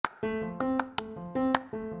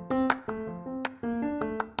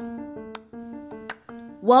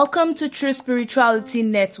Welcome to True Spirituality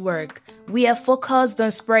Network. We are focused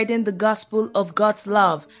on spreading the gospel of God's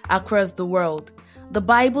love across the world. The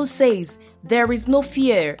Bible says, "There is no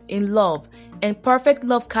fear in love, and perfect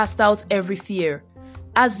love casts out every fear."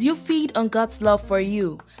 As you feed on God's love for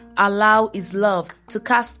you, allow His love to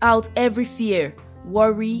cast out every fear,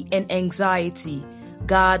 worry, and anxiety.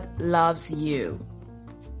 God loves you.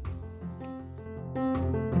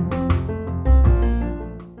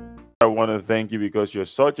 I want to thank you because you're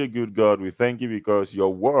such a good God. We thank you because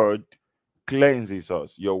your word cleanses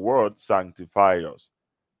us, your word sanctifies us.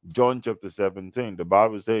 John chapter 17, the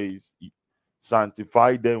Bible says,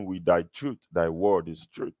 "Sanctify them with thy truth, thy word is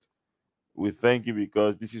truth." We thank you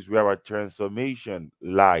because this is where our transformation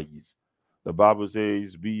lies. The Bible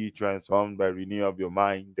says, "Be ye transformed by renewal of your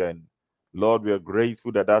mind." And Lord, we are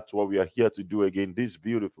grateful that that's what we are here to do again this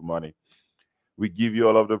beautiful morning. We give you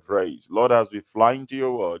all of the praise. Lord, as we fly into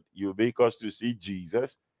your word, you make us to see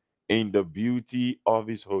Jesus in the beauty of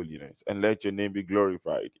his holiness. And let your name be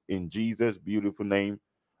glorified. In Jesus' beautiful name,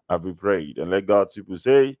 have we prayed. And let God's people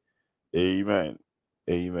say, Amen.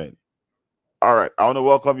 Amen. All right. I want to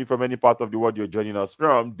welcome you from any part of the world you're joining us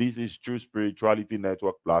from. This is True Spirituality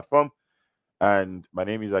Network platform. And my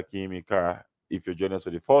name is Akim Ikara. If you're joining us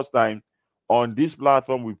for the first time, on this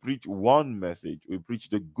platform, we preach one message. We preach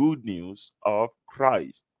the good news of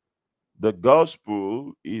Christ. The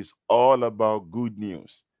gospel is all about good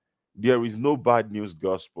news. There is no bad news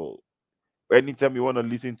gospel. Anytime you want to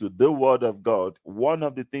listen to the word of God, one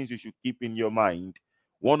of the things you should keep in your mind,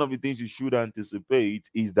 one of the things you should anticipate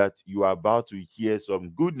is that you are about to hear some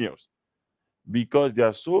good news, because there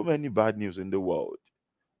are so many bad news in the world.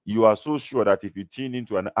 You are so sure that if you tune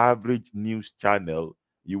into an average news channel,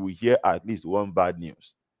 you will hear at least one bad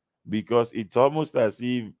news, because it's almost as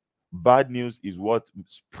if bad news is what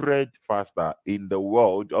spread faster in the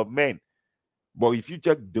world of men. But if you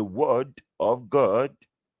check the word of God,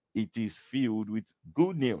 it is filled with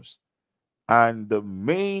good news. And the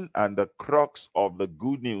main and the crux of the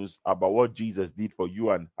good news about what Jesus did for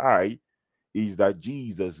you and I is that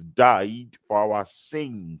Jesus died for our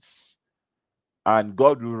sins, and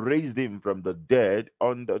God raised him from the dead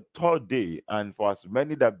on the third day. And for as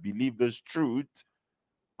many that believe this truth,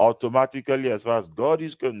 automatically, as far as God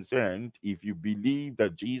is concerned, if you believe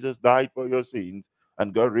that Jesus died for your sins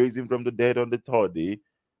and God raised him from the dead on the third day,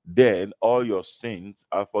 then all your sins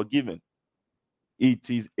are forgiven. It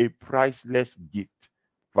is a priceless gift.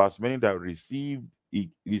 For as many that receive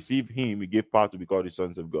him, he gave power to be called the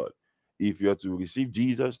sons of God. If you're to receive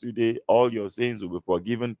Jesus today, all your sins will be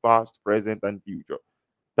forgiven, past, present, and future.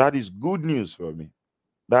 That is good news for me.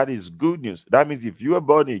 That is good news. That means if you are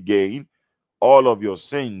born again, all of your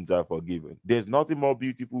sins are forgiven. There's nothing more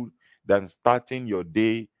beautiful than starting your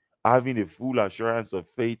day having a full assurance of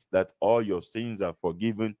faith that all your sins are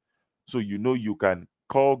forgiven. So you know you can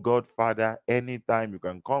call God Father anytime. You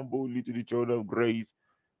can come boldly to the throne of grace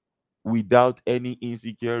without any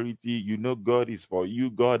insecurity. You know God is for you,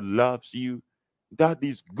 God loves you. That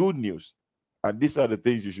is good news. And these are the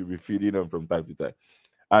things you should be feeding on from time to time.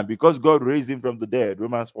 And because God raised him from the dead,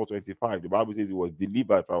 Romans 4:25, the Bible says he was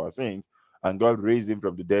delivered for our sins, and God raised him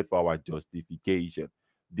from the dead for our justification.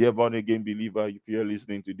 Dear born again believer, if you're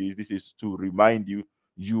listening to this, this is to remind you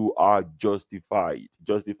you are justified.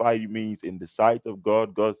 Justified means in the sight of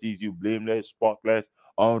God, God sees you blameless, spotless,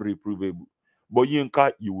 unreprovable. But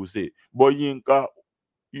Yinka, you will say, but Yinka,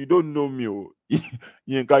 you don't know me. Oh.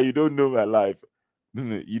 Yinka, you don't know my life.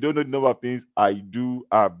 You don't know the number of things I do,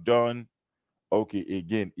 I've done. Okay,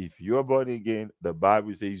 again, if you're born again, the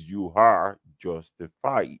Bible says you are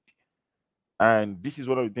justified. And this is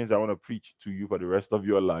one of the things I want to preach to you for the rest of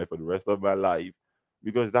your life, for the rest of my life,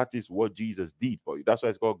 because that is what Jesus did for you. That's why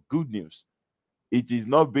it's called good news. It is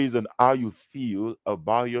not based on how you feel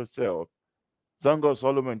about yourself. Song of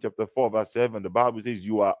Solomon, chapter 4, verse 7, the Bible says,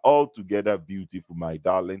 "You are altogether beautiful, my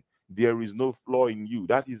darling. There is no flaw in you."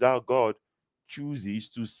 That is how God chooses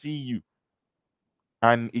to see you.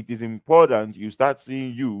 And it is important you start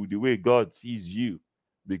seeing you the way God sees you,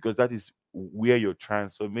 because that is where your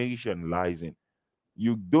transformation lies in.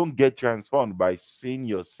 You don't get transformed by seeing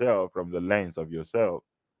yourself from the lens of yourself.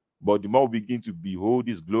 But the more we begin to behold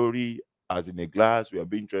his glory as in a glass, we are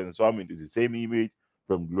being transformed into the same image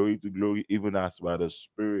from glory to glory, even as by the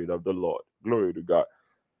Spirit of the Lord. Glory to God.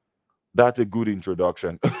 That's a good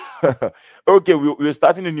introduction. Okay, we're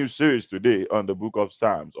starting a new series today on the book of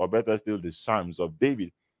Psalms, or better still, the Psalms of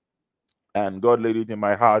David. And God laid it in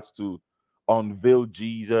my heart to unveil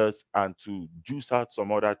Jesus and to juice out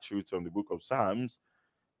some other truths from the book of Psalms.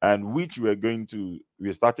 and which we're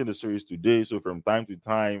starting the series today. So from time to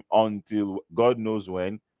time until God knows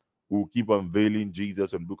when, we'll keep unveiling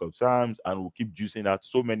Jesus in the book of Psalms, and we'll keep juicing out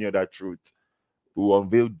so many other truths. We'll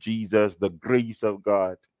unveil Jesus, the grace of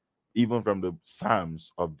God, even from the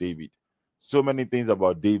Psalms of David. So many things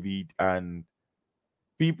about David, and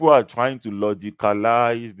people are trying to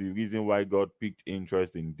logicalize the reason why God picked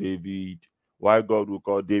interest in David, why God will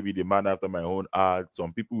call David a man after my own heart.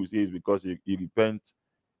 Some people will say it's because he repents,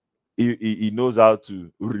 he knows how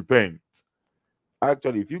to repent.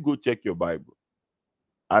 Actually, if you go check your Bible,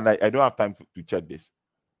 and I don't have time to check this,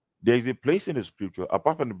 there is a place in the scripture,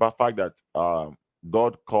 apart from the fact that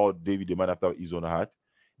God called David a man after his own heart,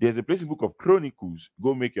 there's a place in the book of Chronicles.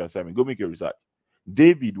 Go make your assignment, go make your research.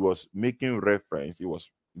 David was making reference, he was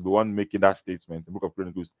the one making that statement, the book of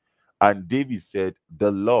Chronicles. And David said, "The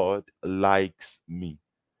Lord likes me."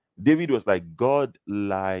 David was like, "God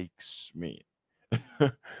likes me."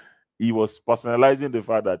 He was personalizing the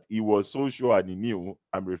fact that he was so sure and he knew.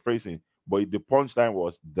 I'm rephrasing, but the punchline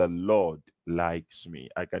was, "The Lord likes me."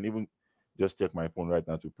 I can even just check my phone right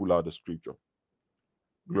now to pull out the scripture.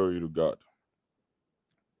 Glory to God.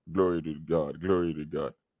 Glory to God. Glory to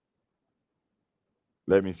God.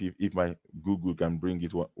 Let me see if my Google can bring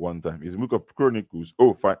it one time. It's the book of Chronicles.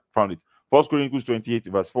 Oh, found it. First Chronicles 28,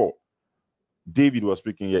 verse 4. David was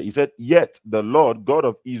speaking here. He said, "Yet the Lord God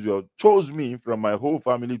of Israel chose me from my whole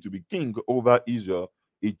family to be king over Israel.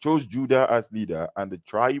 He chose Judah as leader, and the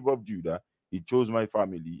tribe of Judah he chose my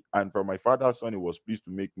family. And from my father's son he was pleased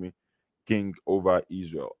to make me king over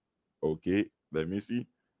Israel." Okay, let me see.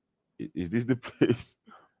 Is this the place?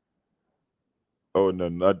 Oh no,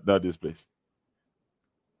 not this place.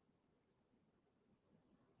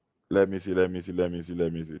 Let me see.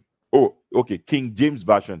 Oh, okay. King James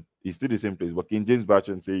Version is still the same place, but King James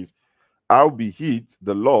Version says, "Albeit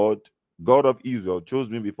the Lord God of Israel chose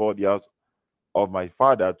me before the house of my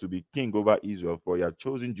father to be king over Israel, for he had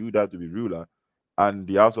chosen Judah to be ruler, and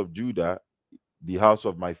the house of Judah, the house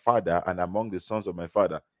of my father, and among the sons of my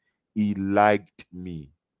father, he liked me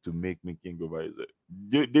to make me king over Israel."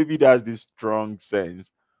 David has this strong sense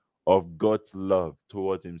of God's love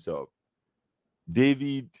towards himself.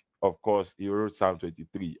 David, of course, he wrote Psalm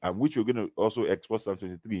 23, and which we're going to also explore Psalm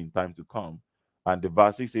 23 in time to come. And the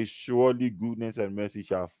verse 6 says, "Surely goodness and mercy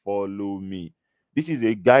shall follow me." This is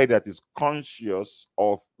a guy that is conscious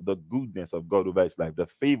of the goodness of God over his life, the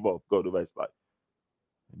favor of God over his life.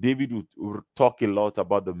 David would talk a lot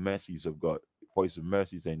about the mercies of God, for his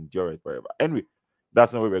mercies endure forever. Anyway,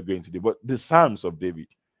 that's not where we're going today, but the Psalms of David.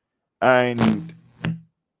 And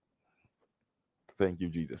thank you,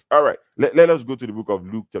 Jesus. All right, let us go to the book of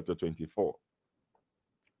Luke, chapter 24.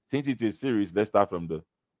 Since it's a series, let's start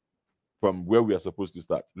from where we are supposed to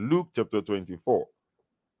start. Luke chapter 24.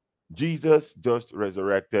 Jesus just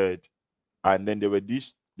resurrected, and then there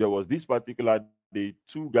was this particular day,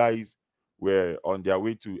 two guys were on their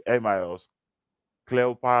way to Emmaus,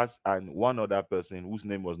 Cleopas and one other person whose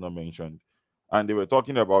name was not mentioned, and they were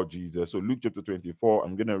talking about Jesus. So Luke chapter 24,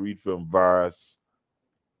 I'm gonna read from verse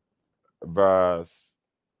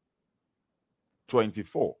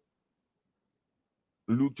 24.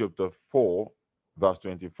 Luke chapter 4, verse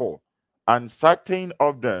 24. "And certain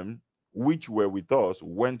of them which were with us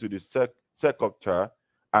went to the sepulchre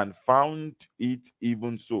and found it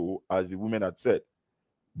even so as the women had said,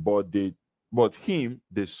 but him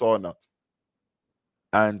they saw not.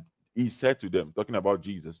 And he said to them," talking about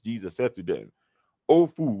Jesus said to them, "O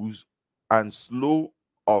fools, and slow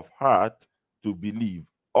of heart to believe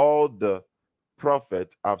all the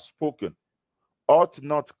prophets have spoken. Ought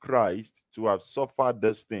not Christ to have suffered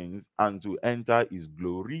these things and to enter his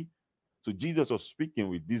glory?" So Jesus was speaking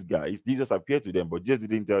with these guys. Jesus appeared to them, but just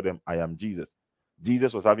didn't tell them, "I am Jesus."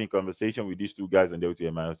 Jesus was having a conversation with these two guys on the way to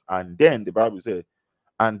Emmaus. And then the Bible said,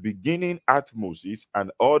 "And beginning at Moses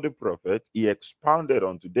and all the prophets, he expounded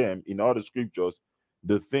unto them in all the scriptures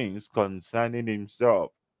the things concerning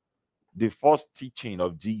himself." The first teaching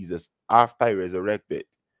of Jesus after he resurrected.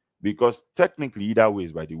 Because technically, that way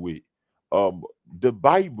is by the way. The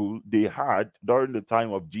Bible they had during the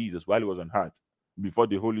time of Jesus while he was on earth, before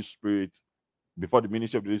the Holy Spirit, before the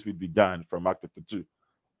ministry of the Holy Spirit began from Acts chapter 2,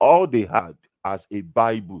 all they had as a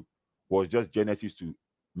Bible was just Genesis to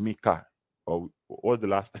Micah. Or what was the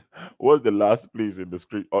last what was the last place in the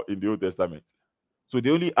script or in the Old Testament? So they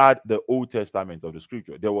only had the Old Testament of the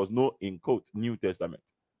scripture. There was no, in quote, New Testament.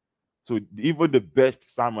 So even the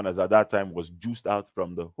best sermons at that time was juiced out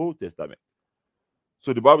from the Old Testament.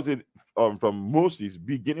 So the Bible said, from Moses,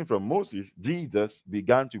 beginning from Moses, Jesus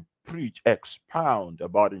began to preach, expound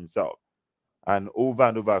about himself. and over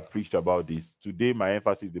I've preached about this. Today, my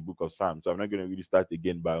emphasis is the book of Psalms. So I'm not going to really start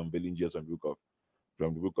again by unveiling just from the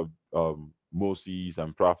book of Moses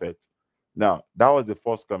and prophets. Now, that was the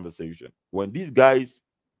first conversation. When these guys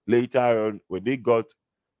later on, when they got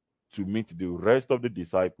to meet the rest of the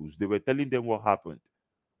disciples, they were telling them what happened.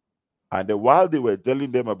 And then while they were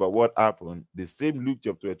telling them about what happened, the same Luke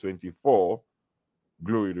chapter 24,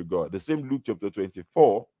 glory to God, the same Luke chapter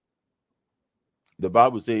 24, the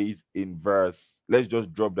Bible says in verse, let's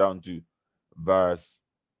just drop down to verse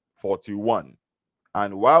 41.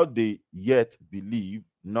 And while they yet believed,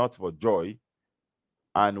 not for joy,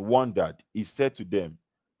 and wondered, he said to them,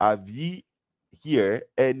 have ye here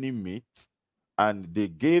any meat? And they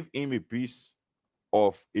gave him a piece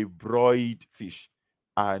of a broiled fish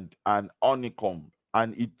and an honeycomb,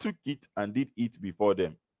 and he took it and did eat before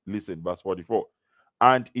them. Listen, verse 44.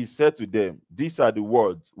 And he said to them, these are the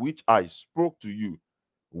words which I spoke to you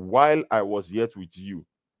while I was yet with you,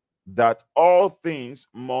 that all things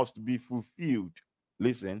must be fulfilled.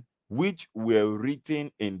 Listen, which were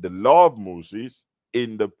written in the law of Moses,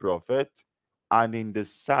 in the prophets, and in the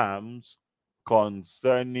Psalms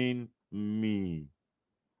concerning me.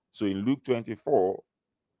 So in Luke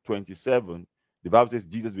 24:27, the Bible says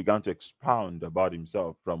Jesus began to expound about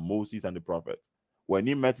himself from Moses and the prophets. When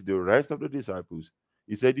he met the rest of the disciples,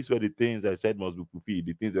 he said, these were the things I said must be fulfilled,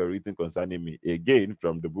 the things that are written concerning me. Again,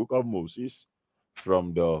 from the book of Moses,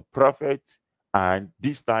 from the prophets, and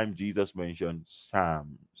this time Jesus mentioned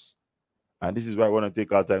Psalms. And this is why I want to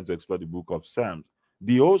take our time to explore the book of Psalms.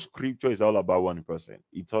 The whole scripture is all about one person,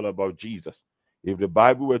 it's all about Jesus. If the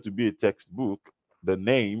Bible were to be a textbook, the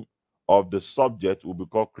name of the subject will be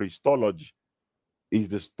called Christology, is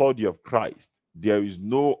the study of Christ. There is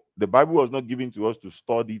no, the Bible was not given to us to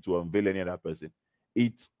study to unveil any other person.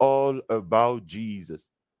 It's all about Jesus.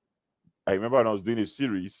 I remember when I was doing a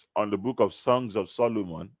series on the book of Songs of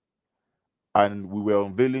Solomon, and we were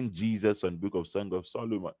unveiling Jesus on the book of Songs of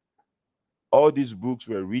Solomon. All these books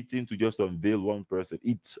were written to just unveil one person.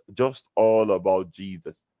 It's just all about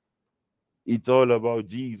Jesus. It's all about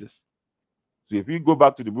Jesus. So if you go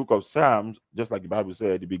back to the book of Psalms, just like the Bible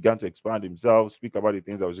said, he began to expand himself, speak about the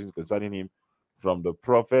things that was concerning him from the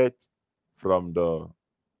prophet, from the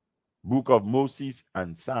book of Moses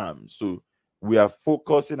and Psalms. So we are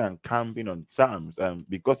focusing and camping on Psalms. And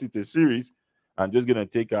because it's a series, I'm just going to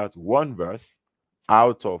take out one verse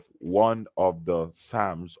out of one of the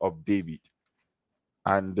Psalms of David.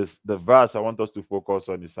 And the verse I want us to focus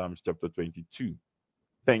on is Psalms chapter 22.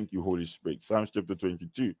 Thank you, Holy Spirit. Psalms chapter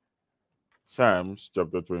 22. Psalms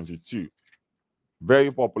chapter 22.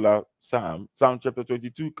 Very popular psalm. Psalm chapter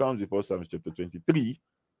 22 comes before Psalms chapter 23.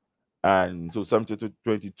 And so Psalm chapter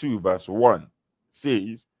 22, verse 1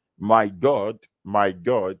 says, my God,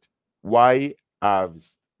 why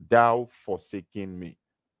hast thou forsaken me?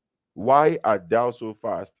 Why art thou so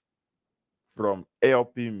fast from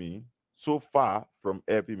helping me, so far from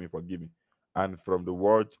helping me, forgive me, and from the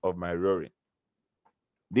words of my roaring?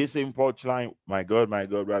 This same punchline, my God, why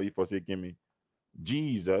have you forsaken me?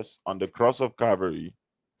 Jesus on the cross of Calvary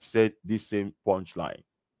said this same punchline.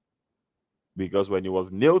 Because when he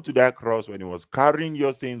was nailed to that cross, when he was carrying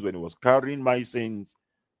your sins, when he was carrying my sins,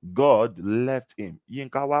 God left him.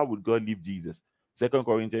 Yinka, why would God leave Jesus? 2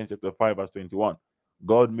 Corinthians chapter 5, verse 21.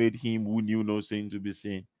 God made him who knew no sin to be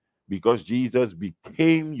sin. Because Jesus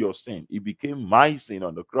became your sin. He became my sin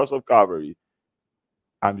on the cross of Calvary.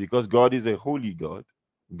 And because God is a holy God,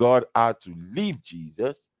 God had to leave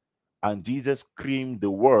Jesus, and Jesus screamed the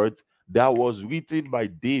words that was written by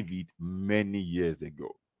David many years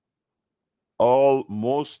ago.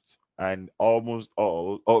 Almost and almost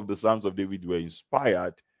all of the Psalms of David were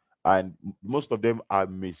inspired, and most of them are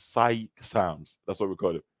Messianic Psalms. That's what we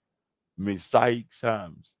call it. Messianic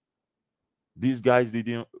Psalms. These guys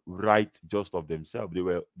didn't write just of themselves.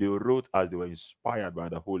 They wrote as they were inspired by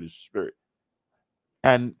the Holy Spirit.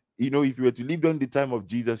 And if you were to live during the time of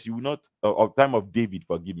Jesus, you will not, or time of David,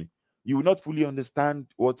 forgive me, you will not fully understand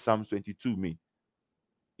what Psalm 22 means.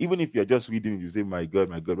 Even if you're just reading it, you say, my God,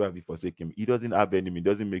 why have you forsaken me? It doesn't have any meaning. It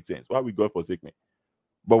doesn't make sense. Why would God forsake me?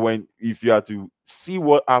 But if you are to see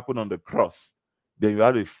what happened on the cross, then you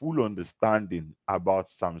have a full understanding about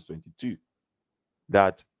Psalm 22.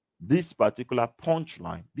 That this particular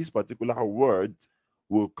punchline, this particular word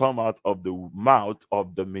will come out of the mouth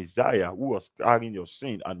of the Messiah who was carrying your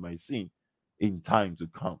sin and my sin in time to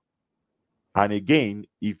come. And again,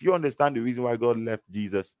 if you understand the reason why God left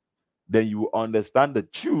Jesus, then you will understand the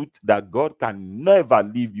truth that God can never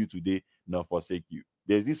leave you today nor forsake you.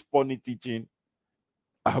 There's this funny teaching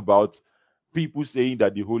about people saying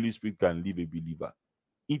that the Holy Spirit can leave a believer.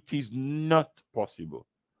 It is not possible.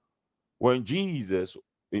 When Jesus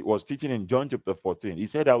was teaching in John chapter 14, he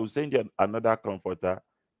said, I will send you another comforter.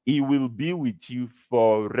 He will be with you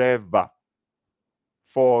forever.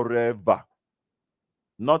 Forever.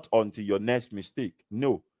 Not until your next mistake.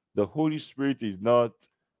 No, the Holy Spirit is not,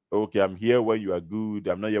 okay, I'm here when you are good,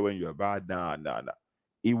 I'm not here when you are bad. Nah, nah, nah.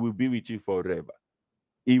 He will be with you forever.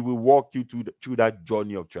 He will walk you through that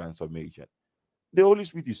journey of transformation. The Holy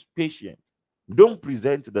Spirit is patient. Don't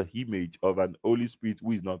present the image of an Holy Spirit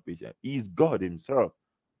who is not patient. He is God Himself.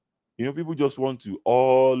 You know, people just want to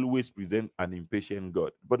always present an impatient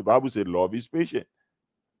God. But the Bible said love is patient.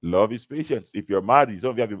 Love is patience. If you're married,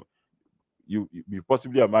 some of you have you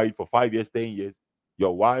possibly are married for 5 years, 10 years.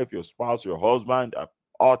 Your wife, your spouse, your husband have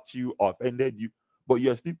hurt you, offended you, but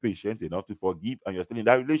you're still patient enough to forgive and you're still in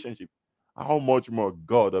that relationship. How much more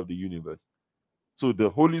God of the universe? So the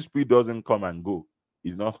Holy Spirit doesn't come and go.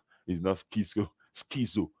 He's not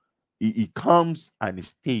schizo. He comes and he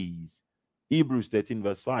stays. Hebrews 13,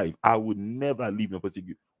 verse 5. I would never leave nor forsake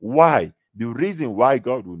you. Why? The reason why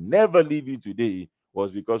God will never leave you today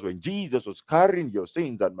was because when Jesus was carrying your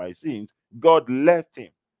sins and my sins, God left him.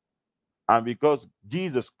 And because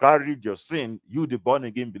Jesus carried your sin, you, the born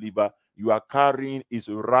again believer, you are carrying his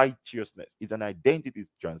righteousness. It's an identity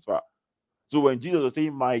transfer. So when Jesus was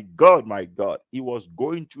saying, my God, he was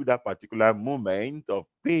going through that particular moment of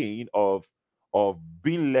pain, of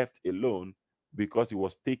being left alone because he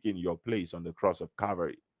was taking your place on the cross of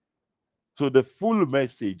Calvary. So the full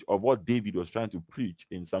message of what David was trying to preach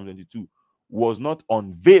in Psalm 22 was not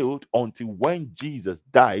unveiled until when Jesus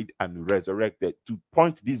died and resurrected to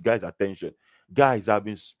point these guys' attention. Guys, I've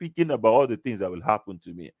been speaking about all the things that will happen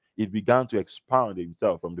to me. It began to expound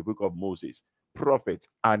himself from the book of Moses, prophets,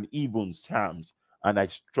 and even Psalms. And I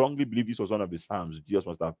strongly believe this was one of the Psalms Jesus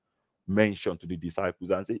must have mentioned to the disciples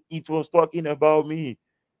and said, it was talking about me.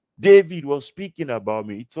 David was speaking about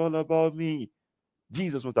me. It's all about me.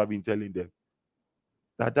 Jesus must have been telling them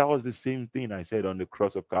that was the same thing I said on the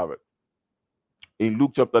cross of Calvary. In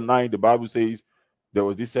Luke chapter 9, the Bible says there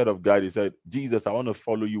was this set of guys. They said, Jesus, I want to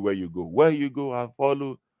follow you where you go. Where you go, I'll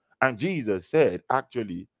follow. And Jesus said,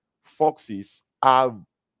 actually, foxes have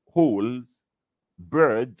holes,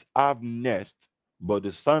 birds have nests, but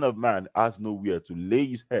the Son of Man has nowhere to lay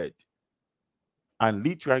his head. And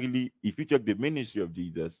literally, if you check the ministry of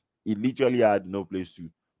Jesus, he literally had no place to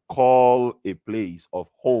call a place of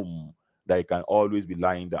home that he can always be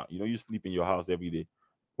lying down. You know, you sleep in your house every day,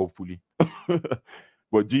 hopefully.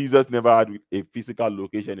 But Jesus never had a physical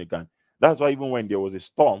location he can. That's why even when there was a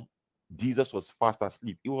storm, Jesus was fast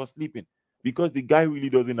asleep. He was sleeping because the guy really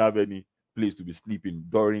doesn't have any place to be sleeping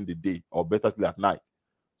during the day, or better still at night.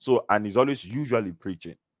 So, and he's always usually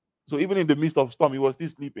preaching. So even in the midst of storm, he was still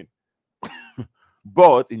sleeping.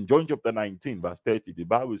 But in John chapter 19, verse 30, the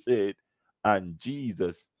Bible said, and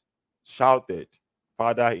Jesus shouted,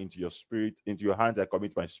 Father, into your spirit, into your hands I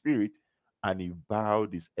commit my spirit. And he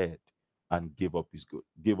bowed his head and gave up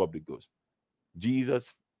gave up the ghost.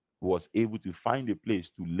 Jesus was able to find a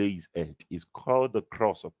place to lay his head. It's called the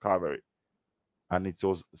cross of Calvary. And it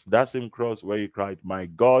was that same cross where he cried, my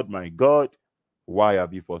God, why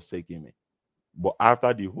have you forsaken me? But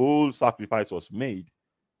after the whole sacrifice was made,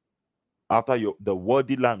 after the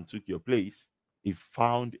worthy lamb took your place, he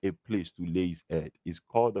found a place to lay his head. It's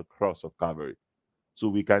called the cross of Calvary. So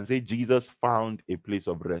we can say Jesus found a place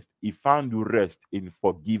of rest. He found rest in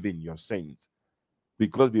forgiving your sins.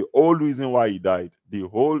 Because the whole reason why he died, the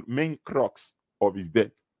whole main crux of his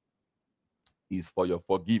death is for your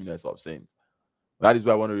forgiveness of sins. That is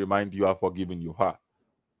why I want to remind you how forgiven you are.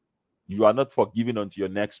 You are not forgiven until your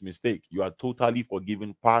next mistake. You are totally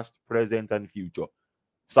forgiven, past, present, and future.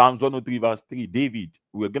 Psalms 103, verse 3, David,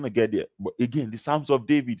 we're going to get there. But again, the Psalms of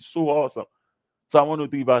David, so awesome. Psalm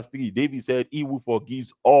 103, verse 3, David said, he who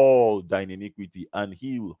forgives all thine iniquity and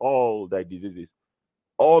heal all thy diseases.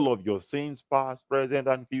 All of your sins, past, present,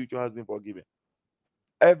 and future, has been forgiven.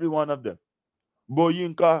 Every one of them. But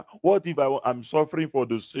Yinka, what if I'm suffering for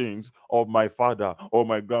the sins of my father or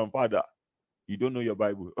my grandfather? You don't know your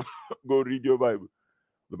Bible. Go read your Bible.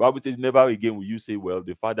 The Bible says, never again will you say, well,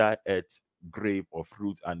 the father ate grape or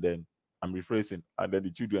fruit, and then I'm rephrasing, and then the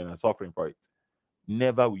children are suffering for it.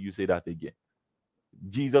 Never will you say that again.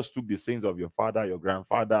 Jesus took the sins of your father, your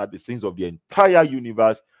grandfather, the sins of the entire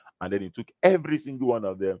universe, and then he took every single one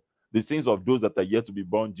of them. The sins of those that are yet to be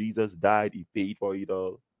born, Jesus died, he paid for it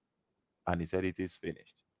all, and he said it is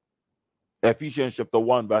finished. Ephesians chapter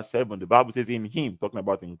 1, verse 7, the Bible says, in him, talking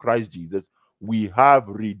about in Christ Jesus, we have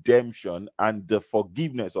redemption and the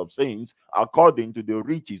forgiveness of sins according to the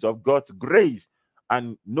riches of God's grace.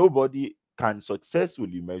 And nobody can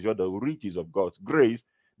successfully measure the riches of God's grace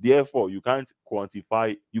Therefore, you can't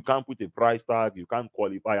quantify, you can't put a price tag, you can't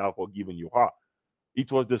qualify how forgiven you are.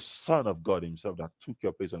 It was the Son of God Himself that took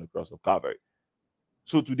your place on the cross of Calvary.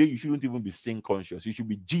 So today you shouldn't even be sin conscious. You should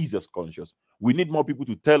be Jesus conscious. We need more people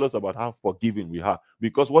to tell us about how forgiving we are,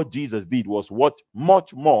 because what Jesus did was what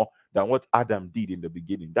much more than what Adam did in the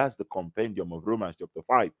beginning. That's the compendium of Romans chapter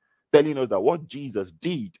 5, telling us that what Jesus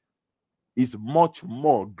did is much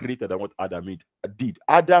more greater than what Adam did.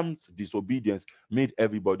 Adam's disobedience made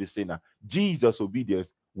everybody sinner. Jesus' obedience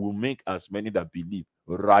will make as many that believe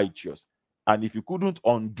righteous. And if you couldn't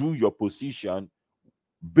undo your position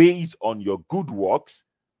based on your good works,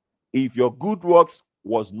 if your good works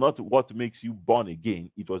was not what makes you born again,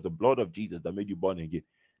 it was the blood of Jesus that made you born again,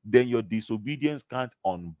 then your disobedience can't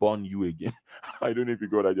unborn you again. I don't know if you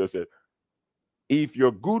got what I just said. If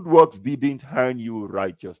your good works didn't earn you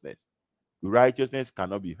righteousness, righteousness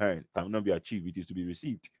cannot be earned, cannot be achieved. It is to be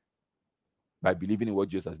received by believing in what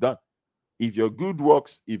Jesus has done. If your good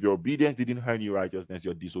works, if your obedience didn't earn you righteousness,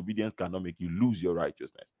 your disobedience cannot make you lose your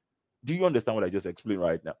righteousness. Do you understand what I just explained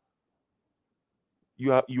right now?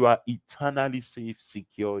 You are eternally safe,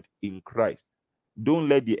 secured in Christ. Don't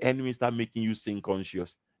let the enemy start making you sin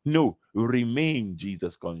conscious. No, remain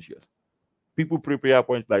Jesus conscious. People pray prayer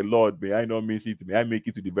points like, Lord, may I not miss it, may I make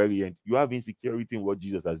it to the very end. You have insecurity in what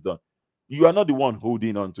Jesus has done. You are not the one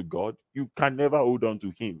holding on to God. You can never hold on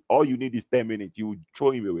to Him. All you need is 10 minutes. You will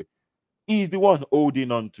throw Him away. He is the one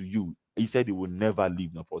holding on to you. He said He will never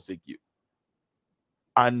leave nor forsake you.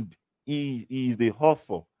 And He is the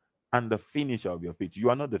author and the finisher of your faith. You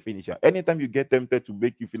are not the finisher. Anytime you get tempted to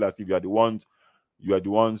make you feel as if you are the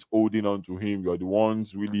ones holding on to Him, you are the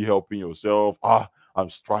ones really helping yourself. I'm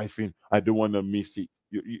striving, I don't want to miss it.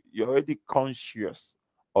 You're already conscious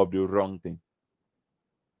of the wrong thing.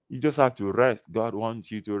 You just have to rest. God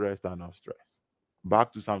wants you to rest and not stress.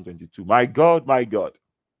 Back to Psalm 22. My God,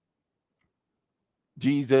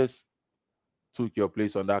 Jesus took your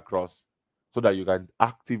place on that cross so that you can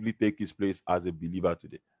actively take His place as a believer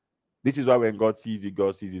today. This is why when God sees you,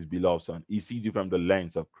 God sees His beloved Son. He sees you from the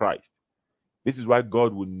lens of Christ. This is why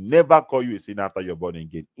God will never call you a sinner after you're born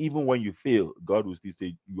again. Even when you fail, God will still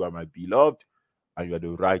say, you are my beloved and you are the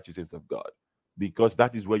righteousness of God. Because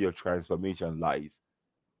that is where your transformation lies.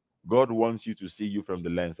 God wants you to see you from the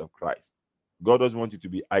lens of Christ. God doesn't want you to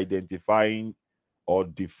be identifying or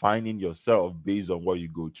defining yourself based on what you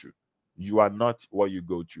go through. You are not what you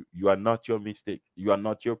go through. You are not your mistake. You are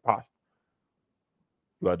not your past.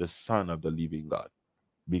 You are the son of the living God.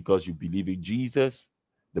 Because you believe in Jesus,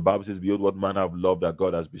 the Bible says, behold, what manner of love that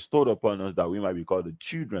God has bestowed upon us, that we might be called the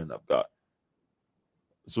children of God.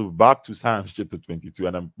 So back to Psalms chapter 22,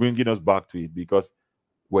 and I'm bringing us back to it because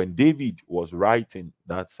when David was writing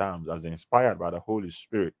that Psalms as inspired by the Holy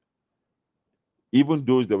Spirit, even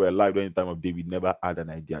those that were alive during the time of David never had an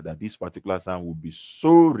idea that this particular Psalm would be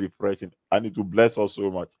so refreshing and it will bless us so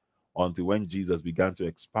much until when Jesus began to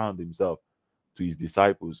expound Himself to His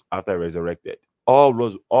disciples after resurrected. All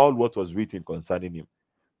what was written concerning Him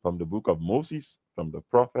from the book of Moses, from the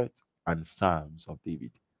prophets, and Psalms of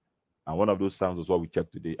David. And one of those Psalms is what we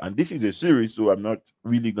checked today. And this is a series, so I'm not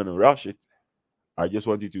really going to rush it. I just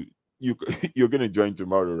want you're going to join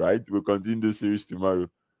tomorrow, right? We'll continue the series tomorrow.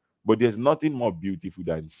 But there's nothing more beautiful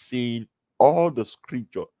than seeing all the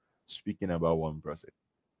scripture speaking about one person.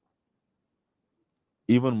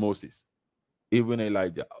 Even Moses, even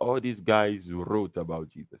Elijah, all these guys wrote about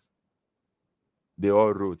Jesus. They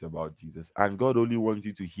all wrote about Jesus. And God only wants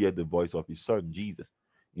you to hear the voice of His Son, Jesus.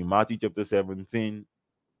 In Matthew chapter 17,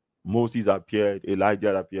 Moses appeared,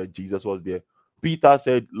 Elijah appeared, Jesus was there. Peter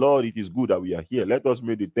said, Lord, it is good that we are here. Let us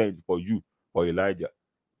make the tent for you, for Elijah,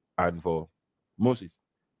 and for Moses.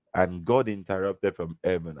 And God interrupted from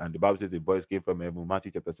heaven. And the Bible says the voice came from heaven,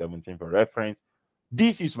 Matthew chapter 17, for reference.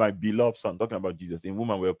 This is my beloved Son, talking about Jesus. In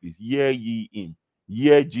whom I well pleased. Hear ye Him.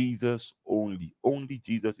 Hear Jesus only. Only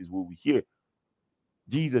Jesus is what we hear.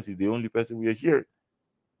 Jesus is the only person we are hearing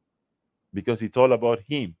because it's all about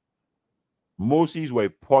Him. Moses were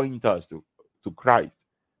pointers to Christ.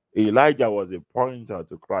 Elijah was a pointer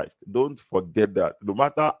to Christ. Don't forget that. No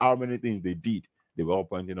matter how many things they did, they were all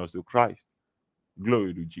pointing us to Christ.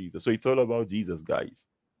 Glory to Jesus. So it's all about Jesus, guys.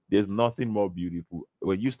 There's nothing more beautiful.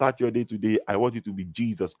 When you start your day today, I want you to be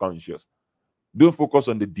Jesus conscious. Don't focus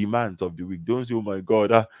on the demands of the week. Don't say, oh my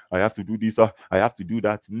God, I have to do this, I have to do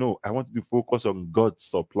that. No, I want you to focus on God's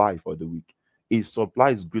supply for the week. His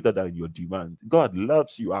supply is greater than your demand. God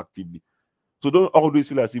loves you actively. So don't always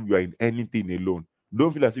feel as if you are in anything alone.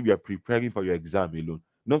 Don't feel as if you are preparing for your exam alone.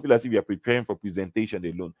 Don't feel as if you are preparing for presentation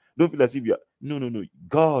alone. Don't feel as if you are. No.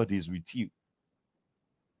 God is with you.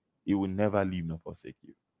 He will never leave nor forsake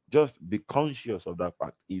you. Just be conscious of that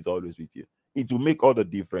fact. He's always with you. It will make all the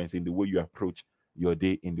difference in the way you approach your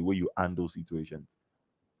day, in the way you handle situations.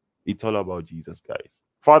 It's all about Jesus, guys.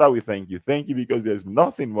 Father, we thank you. Thank you because there's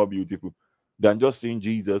nothing more beautiful than just seeing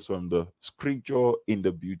Jesus from the scripture in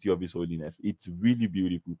the beauty of his holiness. It's really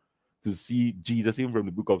beautiful to see Jesus, even from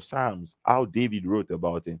the book of Psalms, how David wrote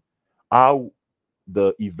about him, how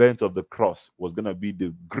the event of the cross was going to be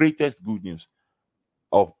the greatest good news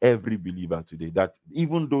of every believer today. That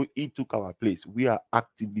even though he took our place, we are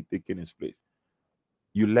actively taking his place.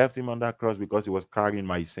 You left him on that cross because he was carrying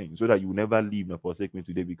my sin, so that you never leave nor forsake me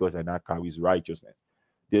today, because I now carry his righteousness.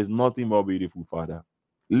 There's nothing more beautiful, Father.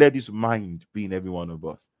 Let this mind be in every one of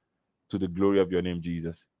us, to the glory of your name,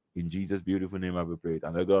 Jesus. In Jesus' beautiful name I have prayed.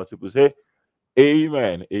 And the God's people say,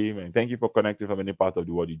 amen. Amen. Thank you for connecting from any part of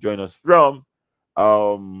the world you join us from.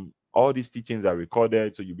 All these teachings are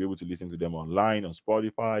recorded, so you'll be able to listen to them online on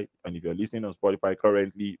Spotify. And if you're listening on Spotify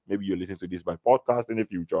currently, maybe you're listening to this by podcast in the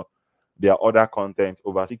future. There are other content,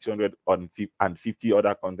 over 650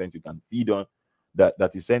 other content you can feed on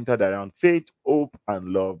that is centered around faith, hope, and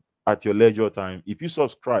love at your leisure time. If you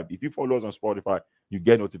subscribe, if you follow us on Spotify, you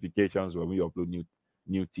get notifications when we upload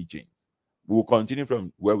new teachings. We'll continue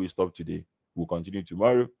from where we stopped today. We'll continue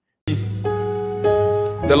tomorrow.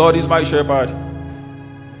 The Lord is my shepherd.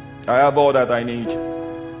 I have all that I need.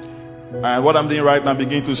 And what I'm doing right now, I'm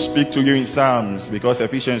beginning to speak to you in Psalms, because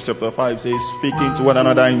Ephesians chapter 5 says, speaking to one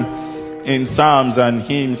another in psalms and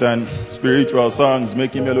hymns and spiritual songs,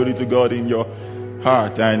 making melody to God in your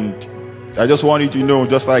heart. And I just want you to know,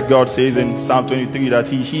 just like God says in Psalm 23, that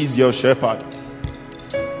He is your shepherd,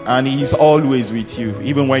 and He's always with you,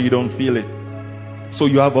 even when you don't feel it. So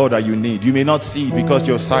you have all that you need. You may not see it because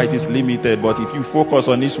your sight is limited, but if you focus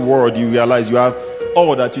on His word, you realize you have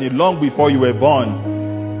all that you need. Long before you were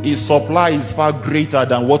born, His supply is far greater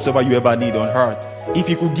than whatever you ever need on earth. If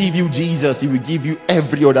He could give you Jesus, He will give you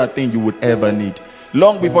every other thing you would ever need.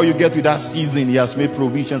 Long before you get to that season, He has made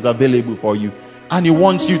provisions available for you, and He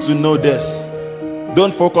wants you to know this.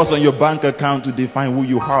 Don't focus on your bank account to define who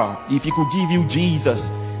you are. If He could give you Jesus,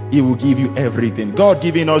 He will give you everything. God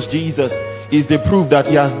giving us Jesus is the proof that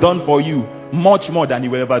He has done for you much more than He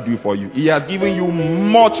will ever do for you. He has given you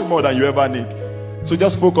much more than you ever need. So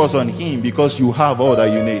just focus on Him, because you have all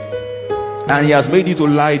that you need. And He has made you to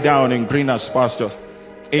lie down in green pastures.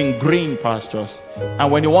 In green pastures.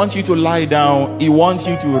 And when He wants you to lie down, He wants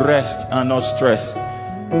you to rest and not stress,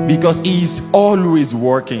 because He is always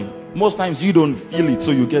working. Most times you don't feel it,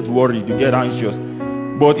 so you get worried, you get anxious.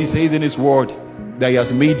 But He says in His word that He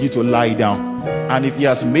has made you to lie down. And if He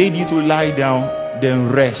has made you to lie down,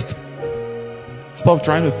 then rest. Stop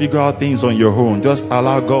trying to figure out things on your own. Just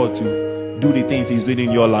allow God to do the things He's doing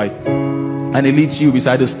in your life. And He leads you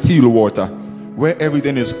beside the still water, where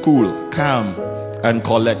everything is cool, calm, and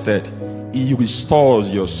collected. He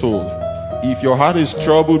restores your soul. If your heart is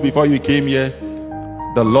troubled before you came here,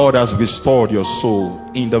 the Lord has restored your soul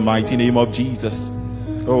in the mighty name of Jesus.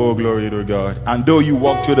 Oh, glory to God. And though you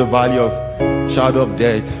walk through the valley of shadow of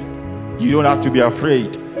death, you don't have to be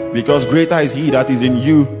afraid, because greater is He that is in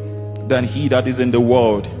you than he that is in the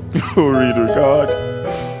world. Glory to God.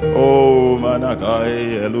 Oh,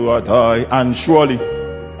 Managai, Eluatai. And surely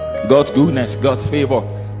God's goodness, God's favor,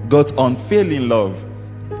 God's unfailing love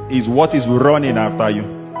is what is running after you.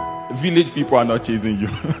 Village people are not chasing you.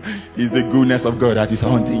 It's the goodness of God that is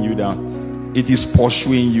hunting you down. It is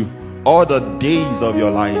pursuing you all the days of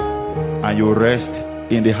your life, and you rest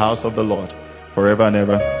in the house of the Lord forever and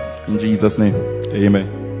ever. In Jesus' name,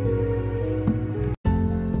 amen.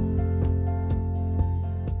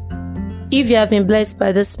 If you have been blessed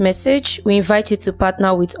by this message, we invite you to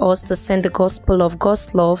partner with us to send the gospel of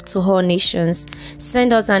God's love to all nations.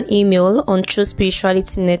 Send us an email on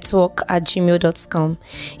truespiritualitynetwork@gmail.com.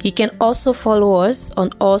 You can also follow us on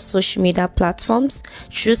all social media platforms,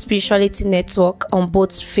 True Spirituality Network on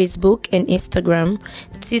both Facebook and Instagram,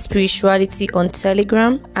 T Spirituality on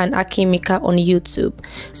Telegram, and Akimika on YouTube.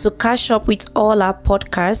 So catch up with all our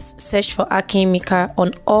podcasts. Search for Akimika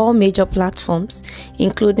on all major platforms,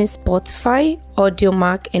 including Spotify,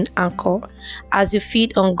 Audiomack, and Anchor. As you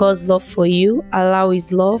feed on God's love for you, allow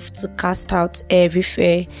His love to cast out every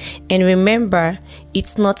fear. And remember,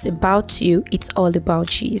 it's not about you, it's all about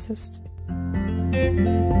Jesus.